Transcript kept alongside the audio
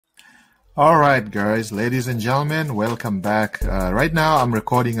All right, guys, ladies and gentlemen, welcome back. Right now, I'm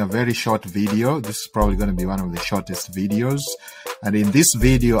recording a very short video. This is probably going to be one of the shortest videos. And in this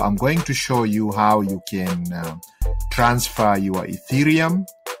video, I'm going to show you how you can transfer your Ethereum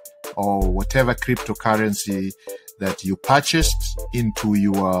or whatever cryptocurrency that you purchased into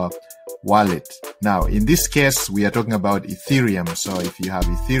your wallet. Now, in this case, we are talking about Ethereum. So if you have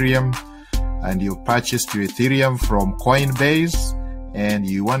Ethereum and you purchased your Ethereum from Coinbase, and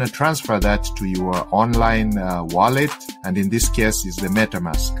you want to transfer that to your online wallet, and in this case is the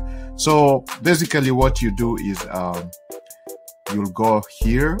Metamask. So basically what you do is you'll go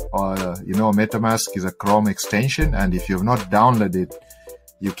here, or Metamask is a Chrome extension, and if you've not downloaded it,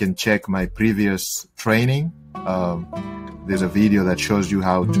 you can check my previous training. There's a video that shows you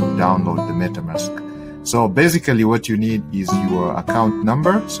how to download the Metamask. So basically what you need is your account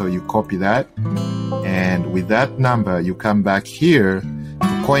number, so you copy that. And with that number, you come back here to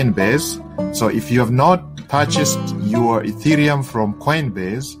Coinbase. So if you have not purchased your Ethereum from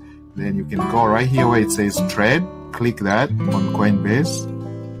Coinbase, then you can go right here where it says trade, click that on Coinbase,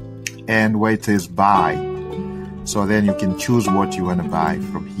 and where it says buy. So then you can choose what you want to buy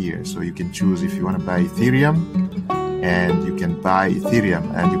from here. So you can choose if you want to buy Ethereum, and you can buy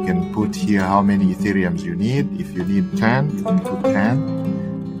Ethereum, and you can put here how many Ethereums you need. If you need 10, you can put 10.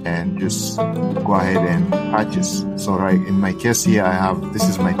 And just go ahead and purchase. So right in my case here, this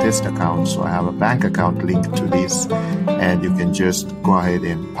is my test account, so I have a bank account linked to this, and you can just go ahead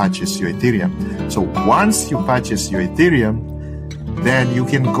and purchase your Ethereum. So once you purchase your Ethereum, then you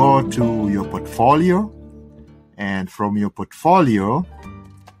can go to your portfolio, and from your portfolio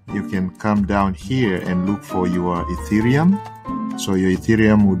you can come down here and look for your Ethereum. So your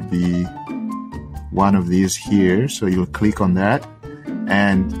Ethereum would be one of these here, so you'll click on that,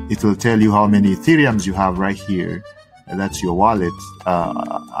 and it will tell you how many Ethereums you have right here. And that's your wallet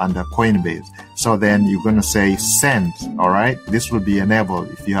under Coinbase. So then you're going to say send. All right. This will be enabled.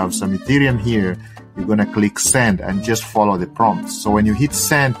 If you have some Ethereum here, you're going to click send and just follow the prompts. So when you hit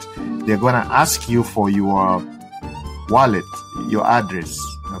send, they're going to ask you for your wallet, your address.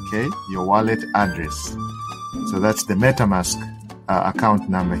 Okay. Your wallet address. So that's the Metamask account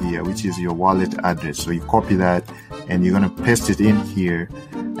number here, which is your wallet address. So you copy that and you're going to paste it in here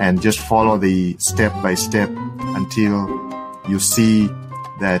and just follow the step by step until you see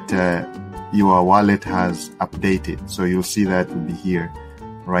that your wallet has updated. So you'll see that will be here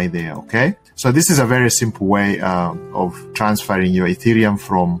right there. Okay. So this is a very simple way of transferring your Ethereum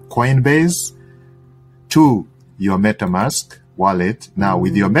from Coinbase to your Metamask wallet. Now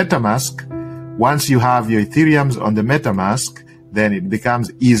with your Metamask, once you have your Ethereums on the Metamask, then it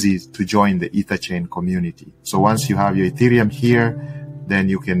becomes easy to join the EtherChain community. So once you have your Ethereum here, then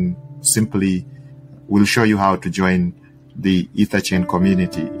you can we'll show you how to join the EtherChain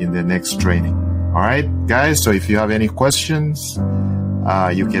community in the next training. All right, guys. So if you have any questions,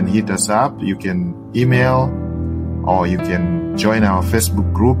 you can hit us up, you can email, or you can join our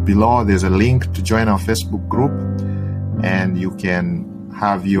Facebook group below. There's a link to join our Facebook group, and you can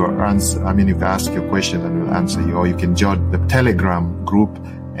have your answer. You can ask your questions and we'll answer you, or you can join the Telegram group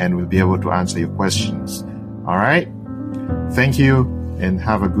and we'll be able to answer your questions. All right. Thank you and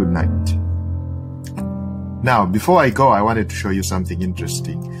have a good night. Now, before I go, I wanted to show you something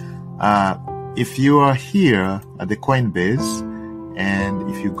interesting. If you are here at the Coinbase, and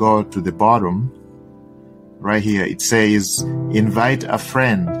if you go to the bottom right here, it says invite a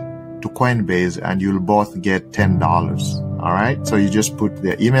friend to Coinbase and you'll both get $10. All right. So you just put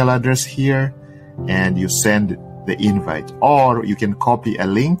the email address here and you send the invite, or you can copy a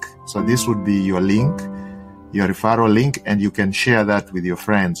link. So this would be your link, your referral link, and you can share that with your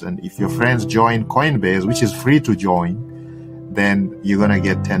friends. And if your friends join Coinbase, which is free to join, then you're going to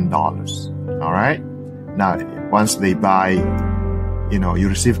get $10. All right. Now, once they buy, you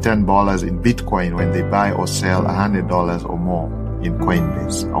receive $10 in Bitcoin when they buy or sell $100 or more in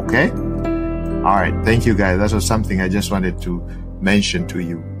Coinbase. Okay. All right. Thank you, guys. That was something I just wanted to mention to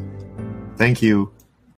you. Thank you.